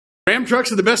Ram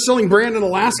trucks are the best-selling brand in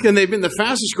Alaska, and they've been the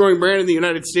fastest-growing brand in the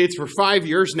United States for 5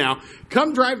 years now.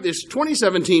 Come drive this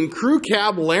 2017 Crew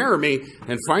Cab LARAMIE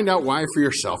and find out why for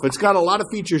yourself. It's got a lot of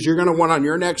features you're going to want on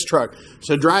your next truck,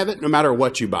 so drive it no matter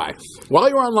what you buy. While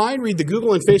you're online, read the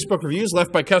Google and Facebook reviews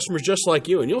left by customers just like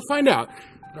you, and you'll find out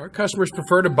our customers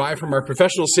prefer to buy from our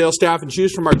professional sales staff and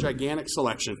choose from our gigantic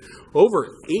selection. Over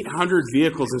 800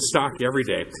 vehicles in stock every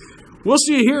day. We'll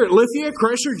see you here at Lithia,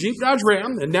 Chrysler, Jeep, Dodge,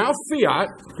 Ram, and now Fiat,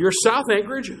 your South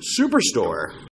Anchorage Superstore.